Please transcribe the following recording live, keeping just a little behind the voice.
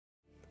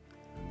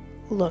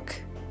Look,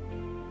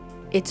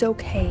 it's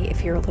okay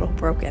if you're a little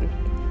broken.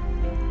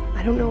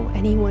 I don't know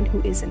anyone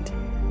who isn't.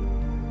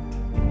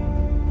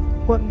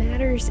 What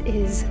matters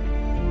is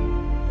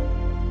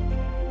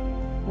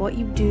what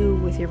you do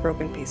with your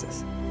broken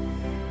pieces.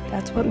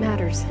 That's what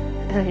matters.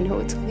 And I know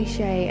it's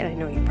cliche, and I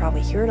know you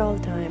probably hear it all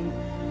the time.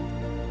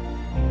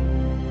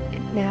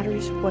 It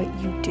matters what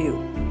you do.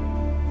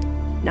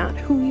 Not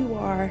who you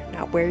are,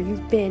 not where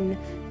you've been,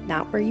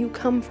 not where you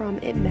come from.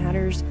 It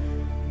matters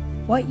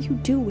what you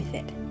do with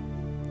it.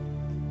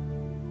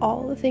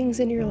 All the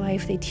things in your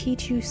life, they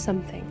teach you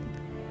something.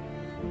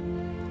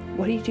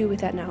 What do you do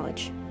with that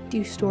knowledge? Do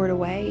you store it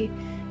away?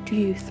 Do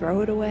you throw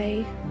it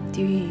away?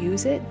 Do you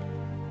use it?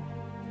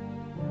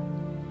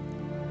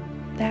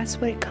 That's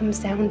what it comes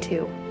down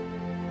to.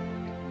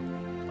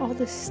 All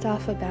this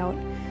stuff about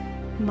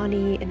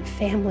money and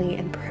family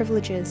and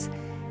privileges,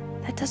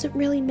 that doesn't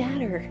really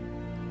matter.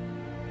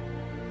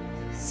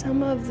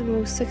 Some of the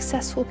most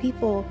successful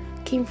people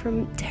came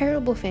from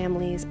terrible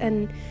families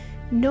and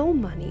no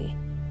money.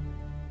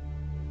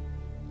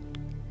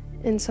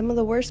 And some of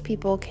the worst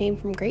people came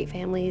from great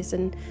families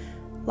and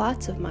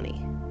lots of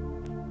money.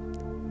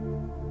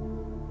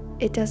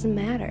 It doesn't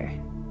matter.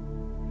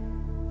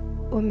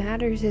 What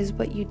matters is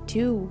what you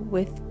do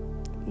with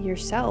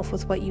yourself,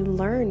 with what you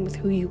learn, with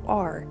who you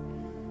are.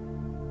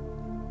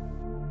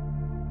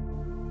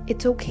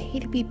 It's okay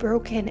to be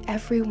broken.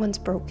 Everyone's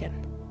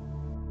broken.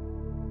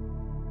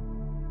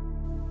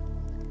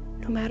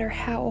 No matter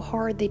how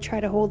hard they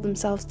try to hold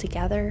themselves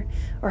together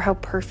or how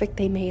perfect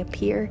they may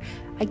appear,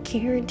 I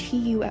guarantee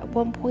you at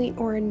one point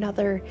or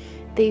another,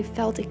 they've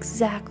felt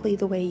exactly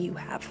the way you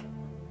have.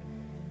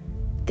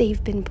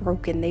 They've been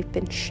broken, they've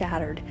been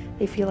shattered,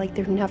 they feel like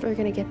they're never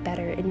gonna get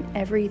better and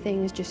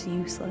everything is just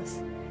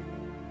useless.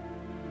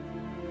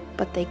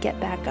 But they get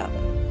back up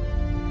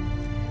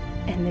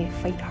and they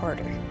fight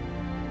harder.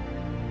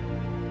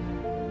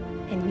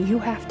 And you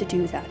have to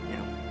do that now.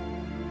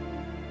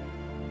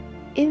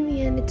 In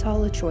the end, it's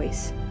all a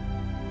choice.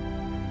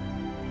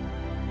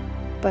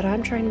 But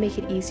I'm trying to make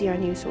it easy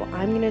on you, so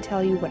I'm going to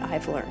tell you what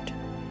I've learned.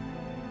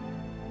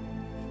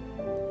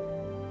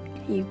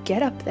 You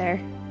get up there,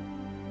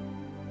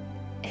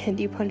 and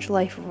you punch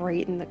life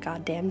right in the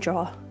goddamn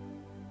jaw.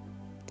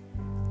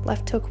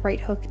 Left hook,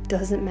 right hook,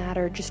 doesn't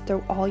matter. Just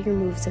throw all your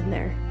moves in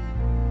there.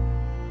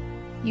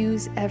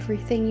 Use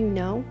everything you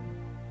know,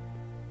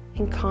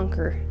 and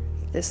conquer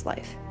this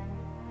life.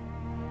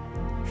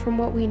 From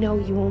what we know,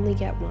 you only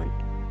get one.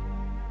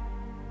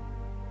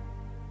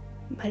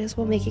 Might as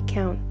well make it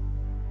count.